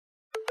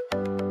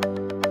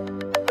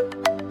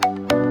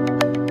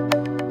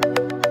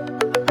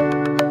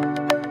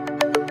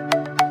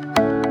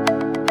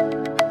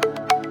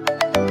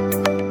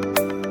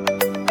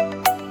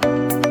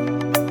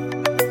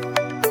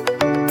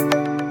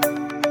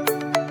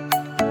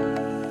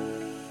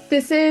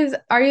This is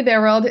Are You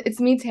There World? It's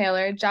me,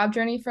 Taylor, job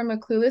journey from a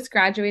clueless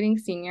graduating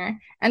senior.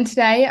 And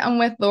today I'm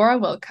with Laura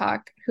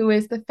Wilcock, who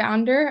is the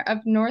founder of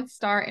North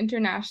Star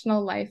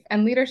International Life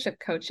and Leadership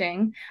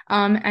Coaching.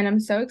 And I'm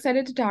so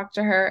excited to talk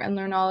to her and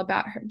learn all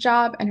about her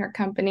job and her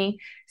company.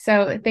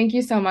 So thank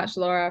you so much,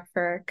 Laura,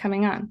 for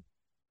coming on.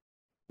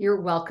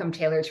 You're welcome,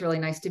 Taylor. It's really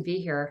nice to be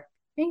here.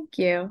 Thank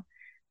you.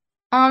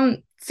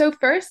 So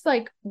first,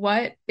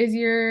 what is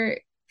your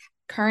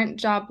current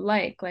job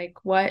like? Like,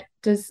 what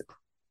does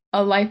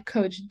a life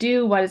coach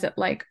do? What is it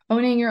like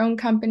owning your own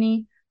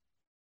company?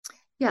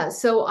 Yeah,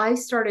 so I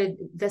started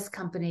this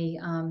company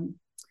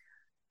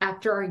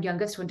after our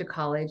youngest went to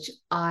college.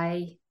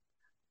 I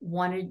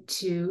wanted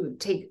to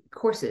take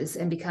courses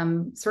and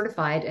become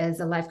certified as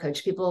a life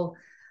coach. People,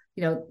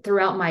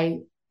 throughout my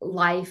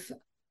life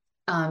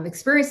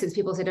experiences,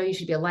 people said, "Oh, you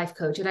should be a life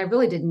coach," and I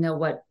really didn't know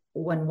what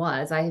one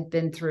was. I had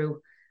been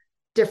through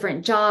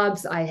different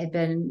jobs. I had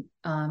been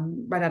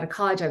right out of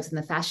college. I was in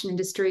the fashion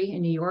industry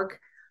in New York.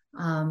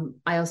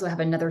 I also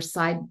have another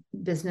side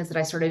business that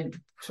I started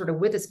sort of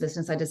with this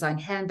business. I design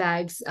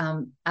handbags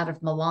out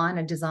of Milan.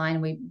 I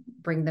design, we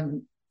bring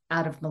them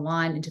out of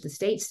Milan into the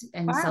States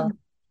and sell Wow. to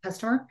the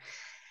customer.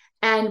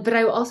 But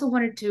I also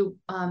wanted to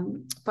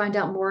find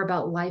out more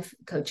about life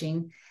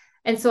coaching.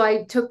 And so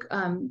I took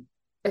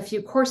a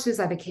few courses.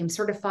 I became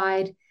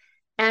certified.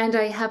 And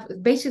I have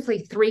basically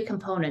three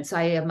components.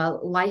 I am a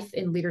life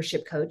and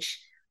leadership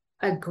coach,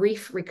 a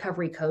grief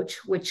recovery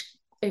coach, which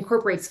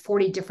incorporates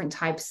 40 different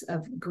types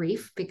of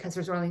grief because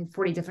there's only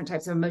 40 different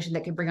types of emotion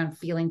that can bring on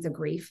feelings of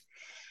grief.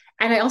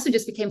 And I also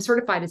just became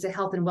certified as a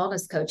health and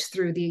wellness coach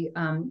through the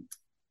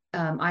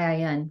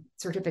IIN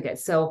certificate.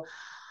 So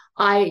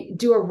I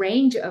do a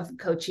range of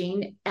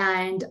coaching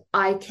and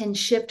I can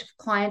shift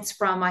clients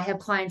from, I have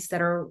clients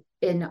that are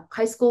in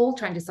high school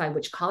trying to decide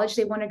which college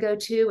they want to go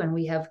to. And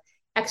we have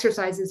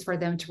exercises for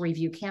them to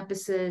review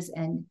campuses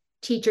and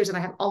teachers. And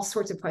I have all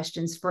sorts of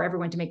questions for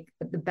everyone to make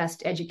the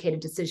best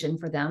educated decision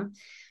for them.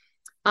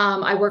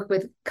 I work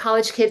with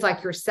college kids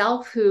like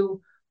yourself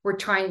who are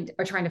trying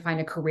to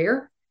find a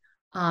career.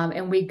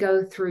 And we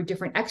go through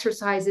different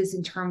exercises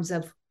in terms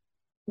of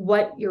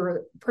what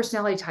your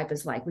personality type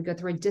is like. We go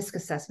through a DISC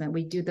assessment.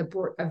 We do the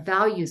board of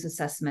values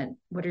assessment.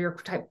 What are your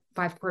type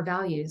 5 core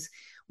values?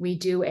 We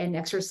do an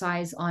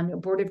exercise on a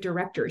board of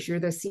directors. You're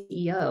the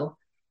CEO.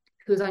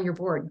 Who's on your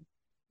board,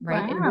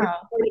 right? And we're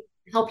Wow. going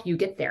to help you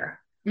get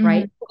there, Hmm.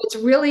 right? It's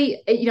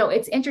really,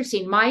 it's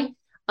interesting.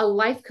 A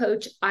life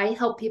coach, I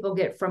help people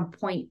get from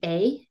point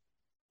A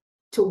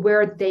to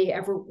what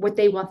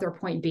they want their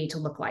point B to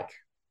look like,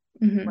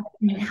 Hmm. right?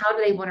 And how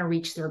do they want to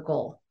reach their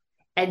goal?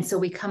 And so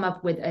we come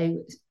up with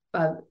a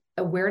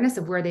awareness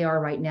of where they are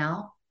right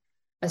now,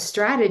 a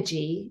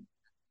strategy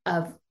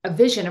of a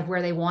vision of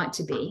where they want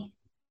to be,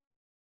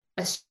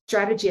 a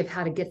strategy of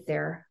how to get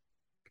there.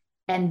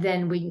 And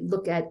then we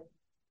look at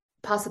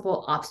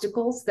possible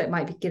obstacles that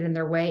might get in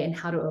their way and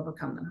how to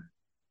overcome them.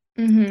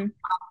 Hmm.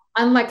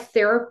 Unlike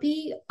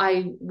therapy,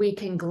 I we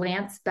can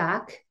glance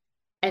back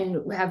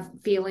and have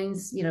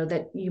feelings,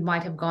 that you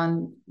might have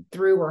gone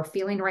through or are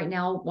feeling right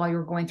now while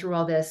you're going through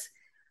all this.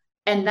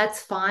 And that's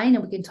fine.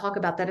 And we can talk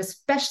about that,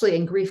 especially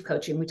in grief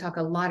coaching. We talk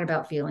a lot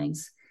about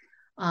feelings.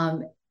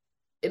 Um,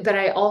 but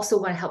I also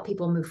want to help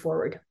people move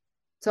forward.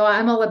 So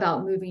I'm all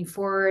about moving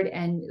forward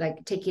and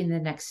like taking the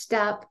next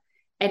step.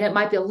 And it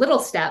might be a little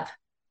step,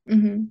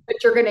 Hmm.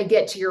 but you're going to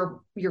get to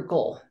your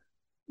goal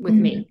with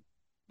Hmm. me.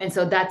 And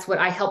so that's what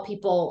I help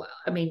people,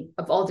 I mean,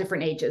 of all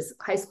different ages,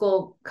 high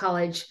school,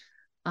 college,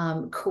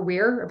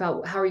 career,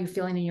 about how are you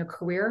feeling in your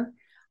career,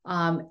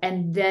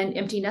 and then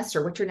empty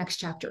nester, what's your next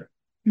chapter?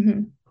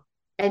 Hmm.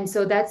 And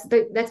so that's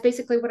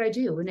basically what I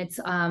do. And it's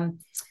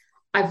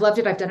I've loved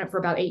it. I've done it for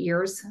about 8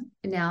 years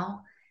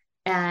now.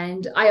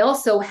 And I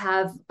also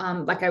have,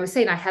 like I was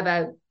saying, I have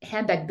a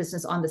handbag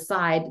business on the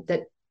side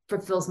that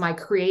fulfills my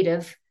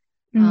creative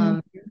Hmm.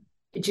 um,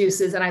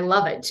 juices, and I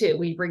love it too.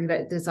 We bring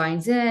the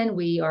designs in.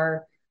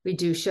 We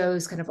do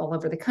shows kind of all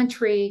over the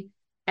country,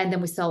 and then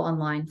we sell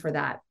online for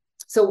that.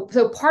 So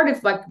part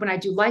of, like, when I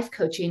do life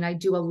coaching, I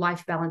do a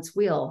life balance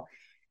wheel,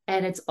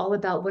 and it's all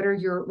about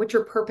what's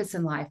your purpose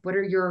in life. What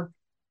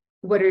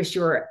is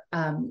your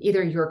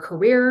either your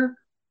career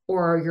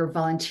or your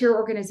volunteer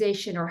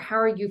organization, or how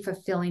are you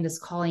fulfilling this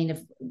calling of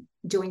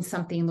doing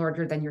something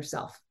larger than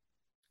yourself,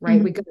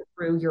 right? We Hmm. go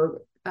through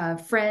your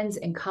friends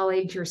and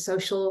colleagues, your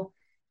social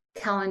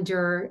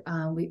calendar.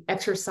 We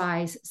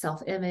exercise,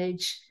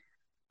 self-image,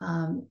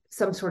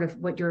 some sort of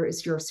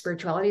is your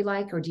spirituality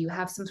like, or do you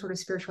have some sort of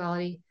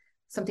spirituality,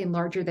 something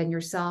larger than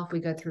yourself? We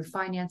go through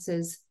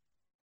finances.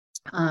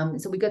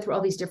 So we go through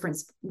all these different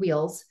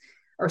wheels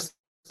or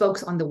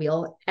spokes on the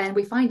wheel, and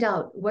we find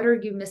out what are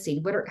you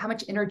missing? How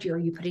much energy are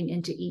you putting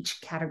into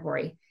each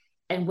category,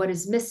 and what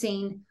is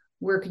missing?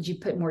 Where could you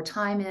put more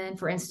time in?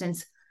 For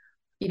instance,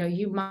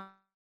 you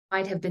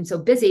might have been so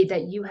busy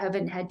that you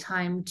haven't had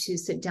time to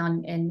sit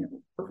down and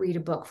read a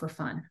book for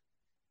fun,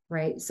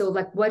 right? So,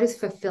 like, what is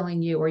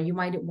fulfilling you? Or you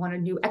might want a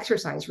new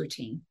exercise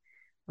routine,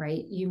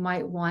 right? You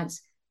might want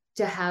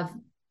to have,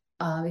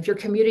 if you're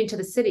commuting to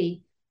the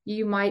city,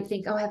 you might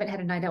think, oh, I haven't had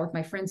a night out with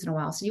my friends in a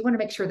while. So you want to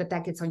make sure that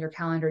that gets on your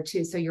calendar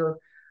too. So you're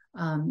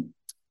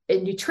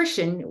in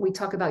nutrition, we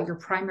talk about your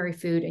primary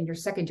food and your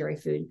secondary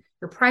food.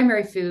 Your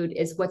primary food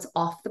is what's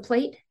off the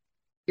plate.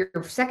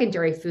 Your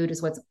secondary food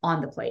is what's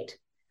on the plate.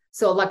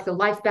 So, like the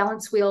life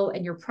balance wheel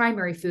and your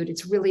primary food,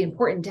 it's really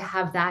important to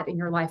have that in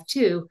your life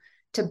too,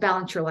 to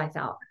balance your life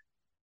out.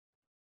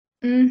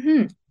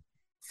 Mm-hmm.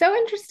 So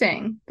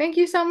interesting. Thank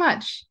you so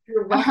much.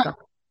 You're welcome.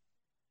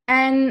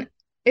 And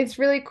it's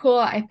really cool,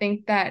 I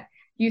think, that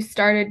you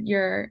started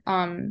your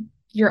own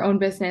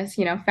business,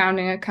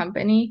 founding a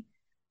company.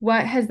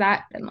 What has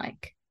that been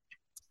like?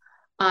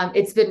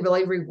 It's been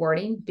really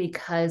rewarding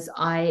because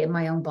I am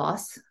my own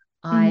boss.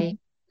 I Mhm.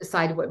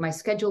 decide what my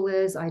schedule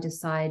is. I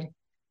decide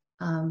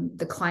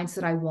the clients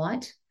that I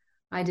want.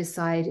 I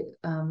decide,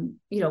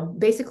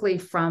 basically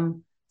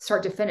from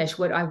start to finish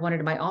what I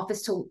wanted my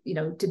office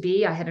to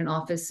be. I had an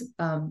office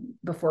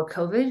before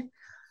COVID.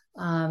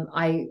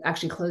 I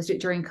actually closed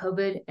it during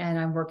COVID, and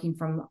I'm working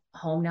from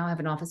home now. I have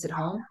an office at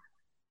home,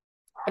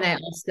 and I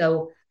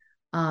also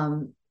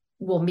um,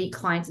 will meet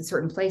clients in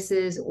certain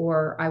places,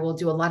 or I will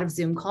do a lot of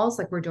Zoom calls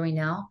like we're doing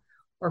now,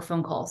 or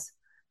phone calls.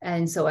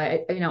 And so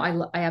I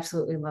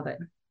absolutely love it.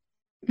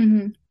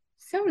 Hmm.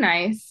 So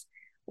nice.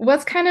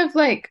 What's kind of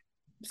like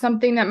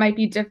something that might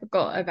be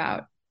difficult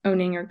about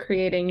owning or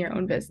creating your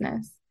own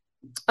business?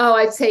 Oh,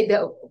 I'd say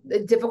the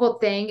difficult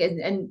thing,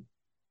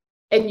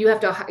 and you have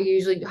to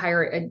usually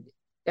hire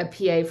a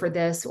PA for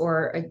this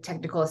or a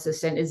technical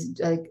assistant, is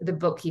the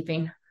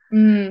bookkeeping.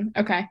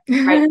 Okay.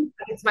 Right.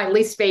 It's my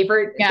least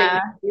favorite thing Yeah.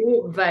 to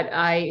do, but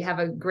I have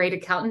a great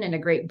accountant and a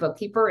great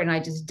bookkeeper, and I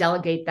just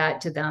delegate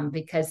that to them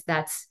because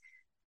that's,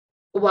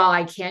 while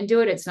I can do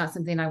it, it's not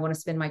something I want to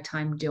spend my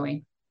time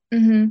doing.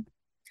 Hmm.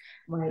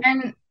 Right.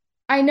 And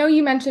I know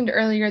you mentioned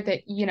earlier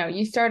that,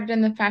 you started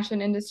in the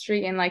fashion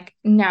industry and like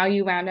now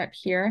you wound up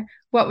here.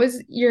 What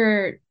was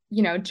your,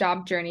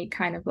 job journey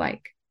kind of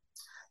like?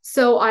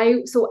 So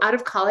out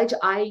of college,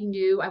 I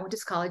went to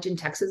college in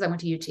Texas. I went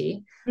to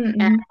UT, and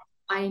Mm-hmm.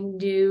 I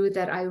knew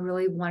that I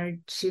really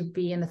wanted to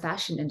be in the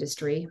fashion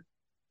industry.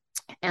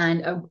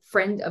 And a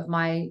friend's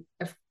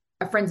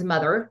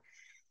mother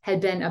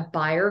had been a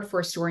buyer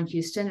for a store in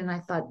Houston, and I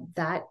thought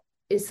that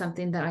is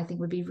something that I think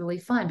would be really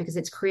fun because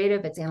it's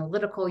creative, it's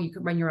analytical, you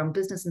can run your own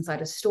business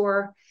inside a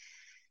store.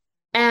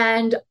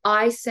 And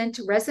I sent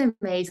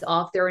resumes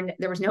off there, and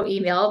there was no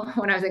email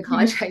when I was in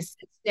college. I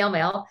sent snail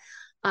mail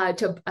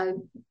to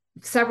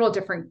several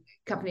different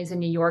companies in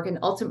New York, and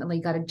ultimately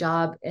got a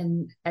job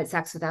at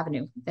Saks Fifth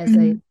Avenue as a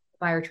Mm-hmm.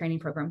 buyer training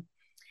program.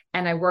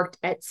 And I worked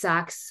at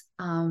Saks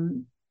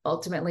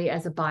ultimately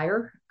as a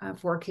buyer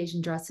for occasion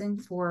dressing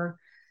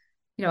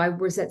I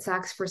was at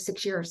Saks for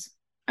 6 years.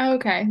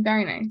 Okay,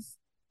 very nice.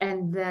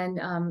 And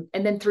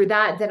then through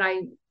that,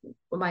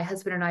 my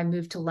husband and I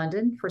moved to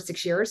London for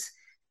 6 years,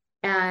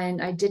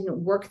 and I didn't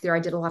work there. I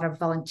did a lot of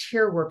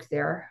volunteer work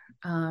there.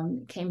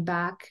 Came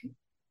back.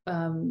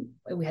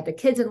 We had the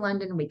kids in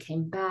London. We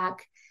came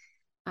back.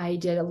 I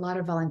did a lot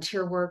of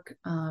volunteer work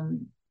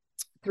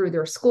through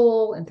their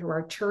school and through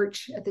our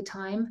church at the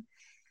time.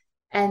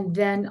 And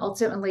then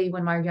ultimately,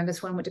 when my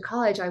youngest one went to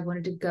college, I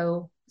wanted to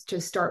go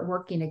to start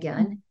working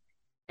again.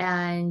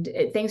 And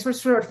things were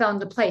sort of fell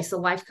into place. The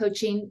life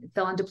coaching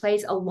fell into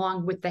place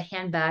along with the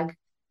handbag.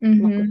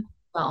 Mm-hmm.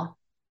 Well,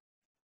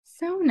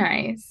 So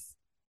nice.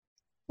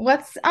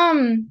 What's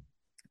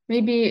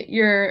maybe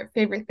your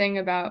favorite thing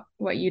about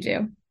what you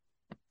do?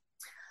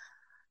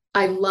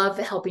 I love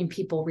helping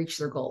people reach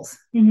their goals.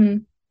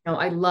 Mm-hmm.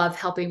 I love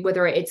helping,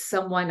 whether it's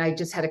someone, I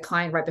just had a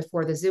client right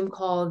before the Zoom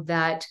call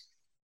that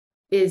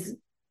is,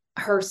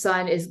 her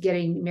son is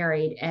getting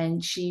married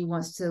and she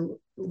wants to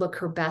look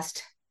her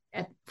best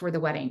for the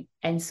wedding.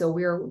 And so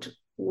we're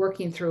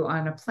working through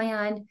on a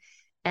plan,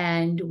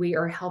 and we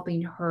are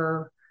helping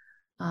her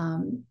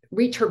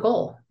reach her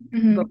goal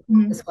before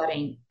Mm-hmm. this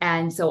wedding.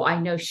 And so I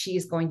know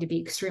she's going to be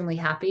extremely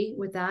happy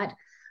with that.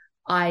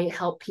 I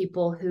help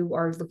people who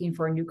are looking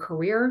for a new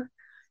career.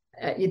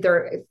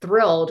 They're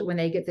thrilled when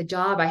they get the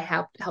job. I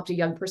helped a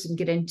young person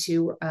get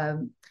into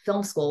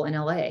film school in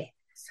LA.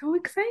 So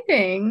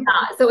exciting.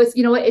 So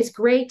it's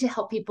great to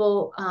help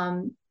people.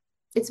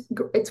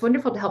 It's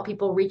wonderful to help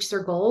people reach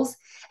their goals.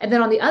 And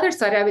then on the other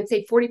side, I would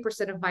say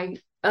 40%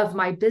 of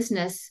my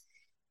business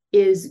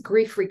is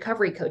grief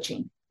recovery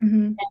coaching.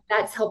 Mm-hmm. And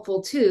that's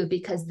helpful too,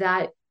 because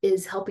that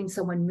is helping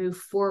someone move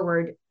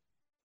forward,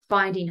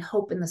 finding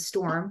hope in the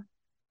storm,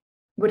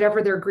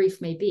 whatever their grief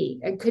may be.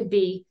 It could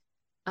be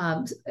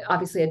um,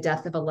 obviously a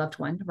death of a loved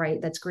one, right?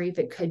 That's grief.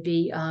 It could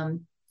be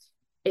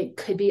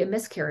a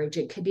miscarriage.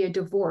 It could be a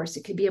divorce.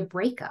 It could be a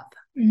breakup.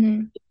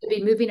 Mm-hmm. It could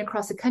be moving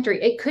across the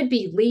country. It could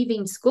be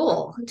leaving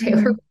school,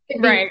 Taylor. Mm-hmm. It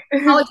could be Right.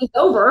 college is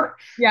over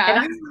and Yeah,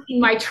 I'm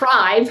leaving my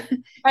tribe,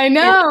 I and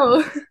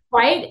know.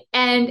 right.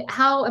 And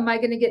how am I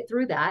going to get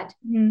through that?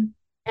 Mm-hmm.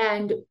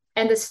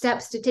 And the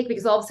steps to take,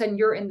 because all of a sudden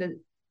you're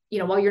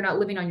while you're not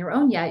living on your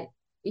own yet,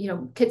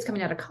 kids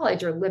coming out of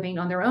college are living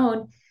on their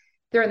own.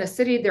 They're in the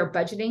city, they're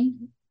budgeting,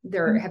 they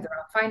have their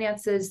own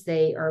finances,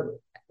 they are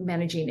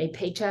managing a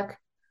paycheck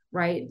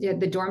right?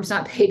 The dorm's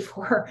not paid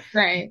for,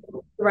 Right.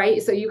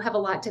 right? So you have a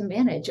lot to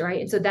manage,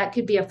 right? And so that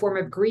could be a form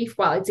of grief.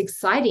 While it's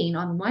exciting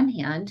on one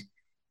hand,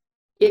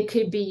 it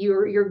could be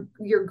you're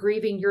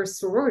grieving your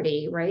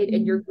sorority, right?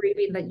 And you're Mm-hmm.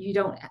 grieving that you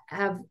don't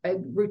have a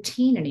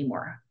routine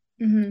anymore,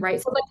 Mm-hmm.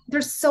 right? So like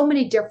there's so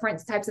many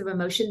different types of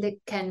emotion that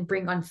can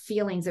bring on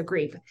feelings of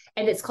grief,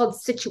 and it's called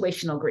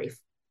situational grief.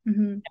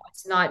 Mm-hmm.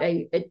 It's not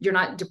you're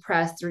not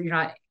depressed, or you're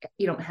not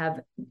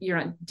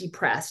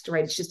depressed,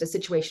 right? It's just a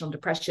situational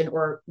depression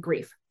or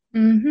grief.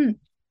 Mm-hmm.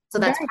 So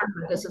that's Very part of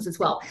my business as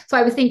well. So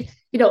I would think,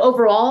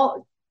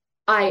 overall,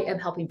 I am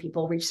helping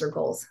people reach their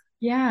goals.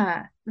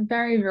 Yeah,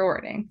 very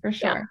rewarding for Yeah,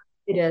 sure.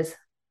 it is.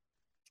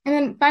 And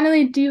then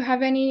finally, do you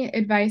have any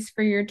advice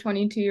for your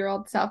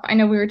 22-year-old self? I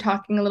know we were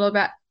talking a little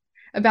bit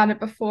about it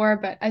before,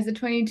 but as a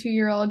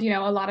 22-year-old, a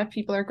lot of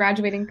people are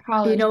graduating You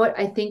college. know what?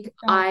 I think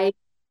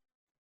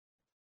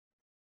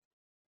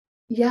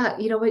yeah,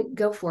 you know what?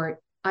 Go for it.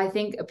 I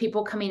think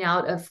people coming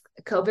out of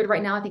COVID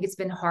right now, I think it's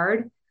been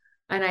hard.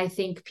 And I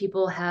think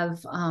people I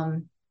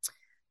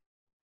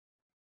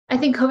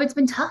think COVID's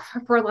been tough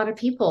for a lot of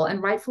people,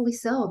 and rightfully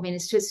so. I mean,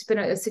 it's just been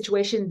a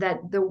situation that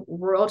the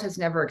world has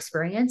never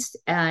experienced.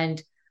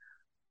 And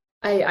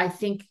I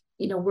think,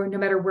 we're no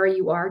matter where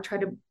you are, try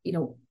to,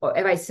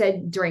 if I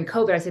said during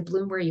COVID, I said,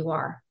 bloom where you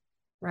are,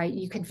 right?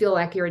 You can feel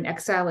like you're in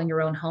exile in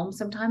your own home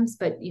sometimes,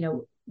 but,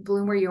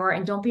 bloom where you are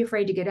and don't be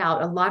afraid to get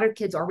out. A lot of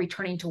kids are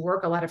returning to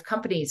work. A lot of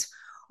companies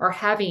are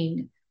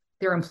having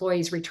their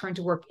employees return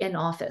to work in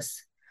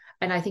office.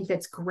 And I think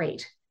that's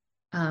great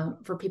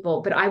for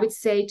people. But I would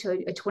say to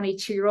a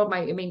 22-year-old,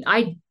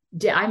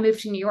 I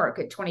moved to New York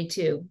at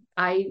 22.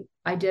 I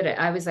did it.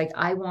 I was like,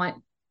 I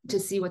want to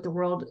see what the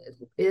world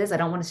is. I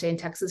don't want to stay in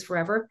Texas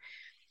forever.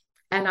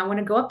 And I want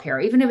to go up here,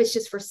 even if it's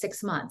just for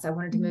 6 months. I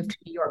wanted to move to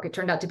New York. It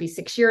turned out to be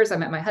 6 years. I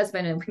met my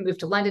husband and we moved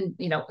to London,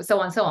 so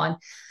on, so on.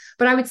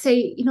 But I would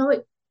say,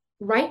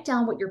 write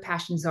down what your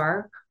passions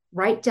are,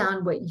 write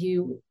down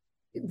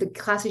the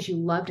classes you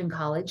loved in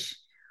college,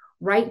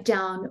 write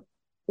down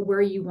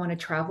where you want to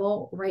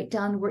travel, write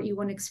down what you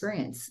want to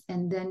experience,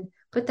 and then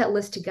put that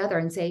list together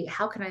and say,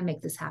 how can I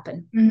make this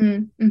happen?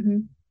 Mm-hmm. Mm-hmm.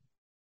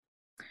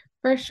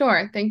 For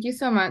sure. Thank you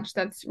so much.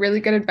 That's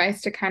really good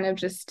advice to kind of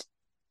just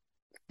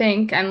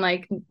think and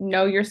like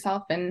know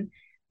yourself and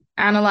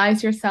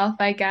analyze yourself,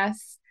 I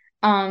guess.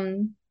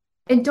 Um,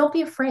 And don't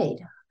be afraid.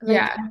 Like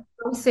yeah. I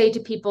always say to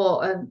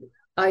people,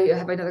 I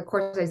have another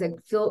course. I said,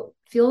 feel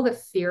the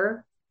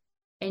fear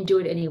and do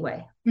it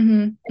anyway.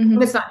 Mm-hmm.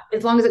 Mm-hmm.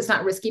 As long as it's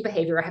not risky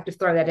behavior. I have to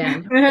throw that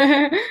in.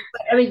 But,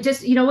 I mean,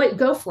 just what,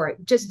 go for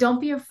it. Just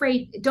don't be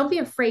afraid. Don't be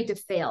afraid to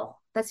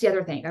fail. That's the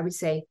other thing I would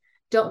say.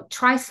 Don't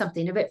try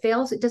something. If it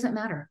fails, it doesn't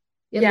matter.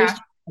 At Yeah.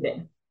 least you did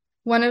it.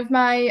 One of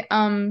my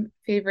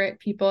favorite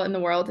people in the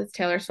world is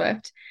Taylor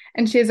Swift,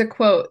 and she has a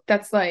quote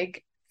that's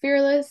like,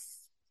 "Fearless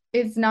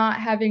is not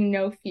having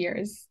no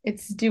fears.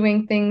 It's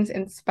doing things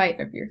in spite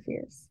of your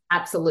fears."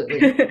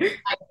 Absolutely.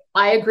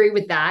 I agree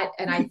with that.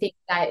 And I think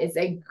that is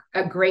a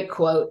great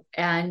quote.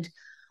 And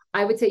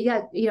I would say,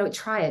 yeah,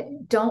 try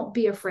it. Don't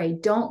be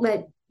afraid. Don't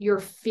let your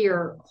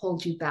fear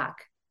hold you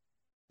back,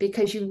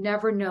 because you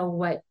never know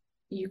what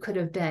you could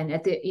have been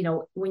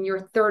when you're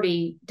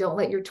 30. Don't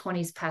let your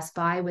 20s pass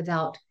by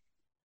without,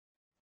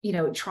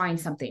 trying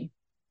something.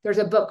 There's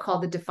a book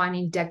called The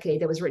Defining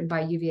Decade that was written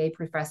by a UVA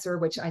professor,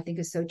 which I think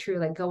is so true.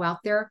 Like, go out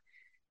there.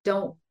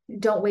 Don't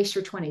waste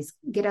your 20s.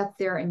 Get out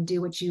there and do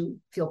what you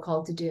feel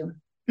called to do.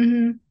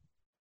 Mm-hmm.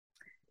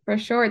 For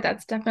sure.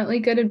 That's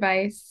definitely good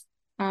advice.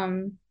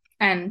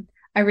 And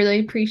I really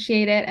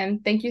appreciate it.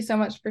 And thank you so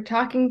much for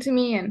talking to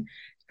me and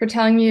for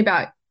telling me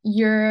about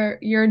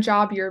your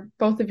job,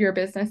 both of your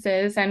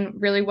businesses, and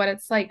really what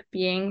it's like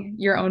being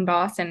your own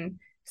boss and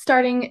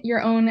starting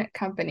your own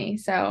company.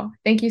 So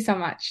thank you so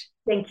much.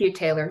 Thank you,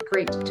 Taylor.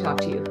 Great to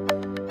talk to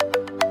you.